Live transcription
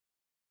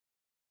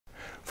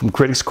From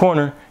Critics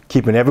Corner,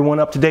 keeping everyone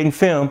up to date in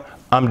film,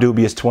 I'm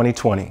Dubious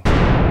 2020.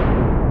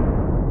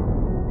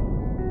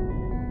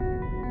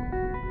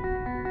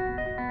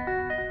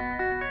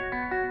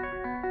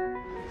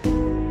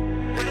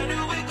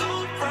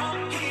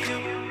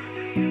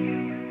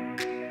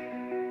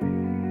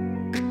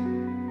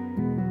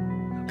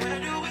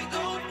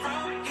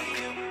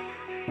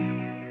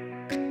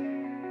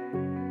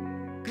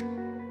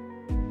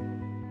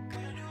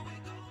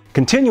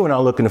 Continuing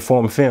our look into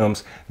foreign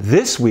films,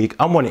 this week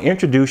I want to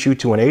introduce you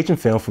to an Asian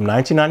film from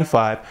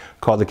 1995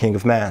 called The King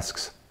of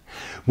Masks.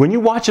 When you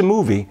watch a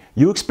movie,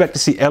 you expect to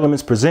see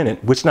elements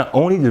presented which not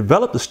only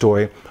develop the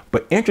story,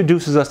 but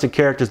introduces us to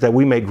characters that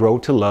we may grow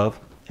to love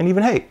and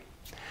even hate.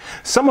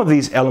 Some of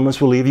these elements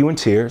will leave you in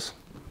tears,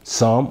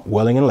 some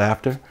welling in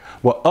laughter,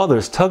 while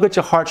others tug at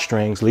your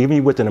heartstrings, leaving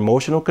you with an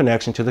emotional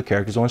connection to the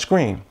characters on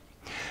screen.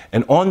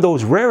 And on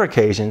those rare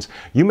occasions,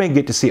 you may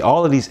get to see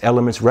all of these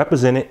elements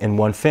represented in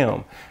one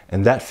film,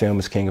 and that film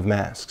is King of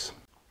Masks.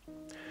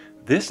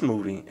 This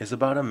movie is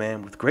about a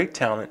man with great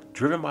talent,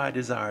 driven by a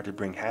desire to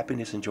bring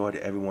happiness and joy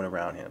to everyone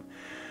around him.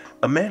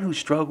 A man who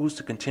struggles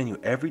to continue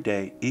every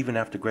day, even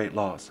after great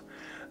loss.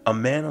 A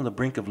man on the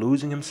brink of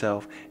losing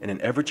himself in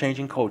an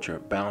ever-changing culture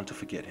bound to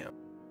forget him.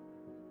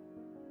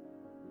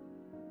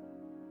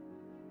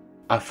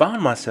 I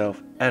found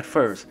myself, at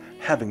first,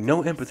 having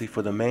no empathy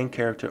for the main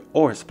character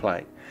or his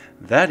plight.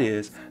 That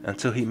is,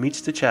 until he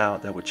meets the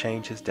child that would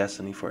change his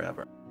destiny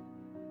forever.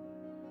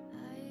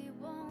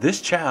 This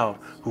child,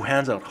 who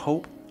hands out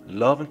hope,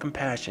 love, and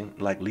compassion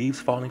like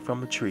leaves falling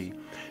from a tree,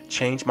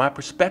 changed my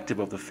perspective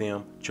of the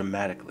film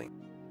dramatically.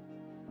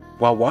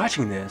 While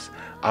watching this,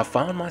 I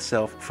found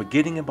myself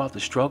forgetting about the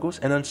struggles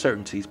and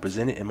uncertainties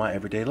presented in my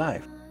everyday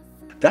life.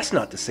 That's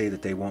not to say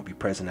that they won't be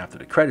present after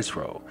the credits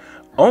roll,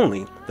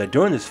 only that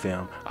during this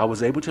film, I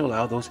was able to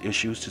allow those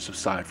issues to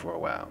subside for a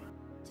while.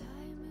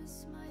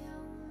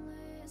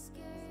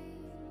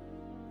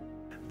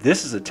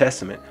 This is a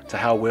testament to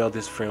how well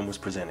this film was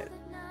presented.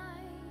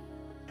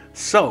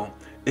 So,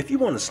 if you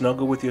want to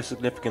snuggle with your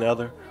significant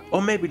other,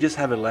 or maybe just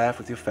have a laugh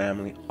with your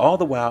family, all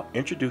the while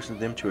introducing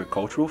them to a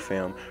cultural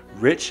film,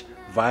 rich,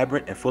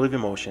 vibrant, and full of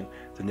emotion,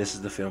 then this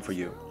is the film for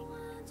you.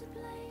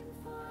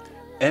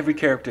 Every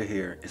character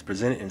here is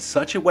presented in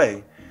such a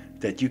way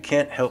that you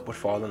can't help but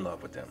fall in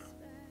love with them.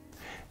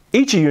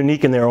 Each are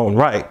unique in their own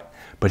right,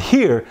 but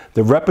here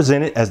they're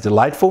represented as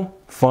delightful,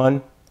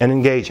 fun, and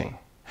engaging.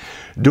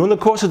 During the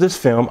course of this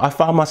film, I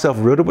found myself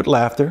riddled with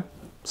laughter,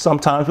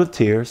 sometimes with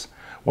tears,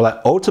 while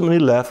I ultimately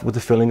left with a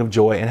feeling of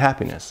joy and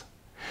happiness.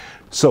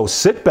 So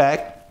sit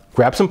back,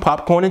 grab some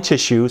popcorn and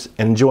tissues,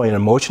 and enjoy an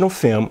emotional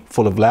film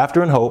full of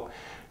laughter and hope.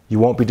 You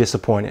won't be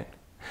disappointed.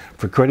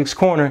 For Critics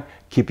Corner,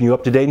 keeping you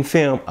up to date in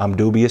film, I'm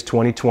Dubious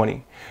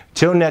 2020.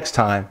 Till next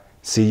time,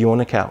 see you on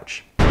the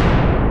couch.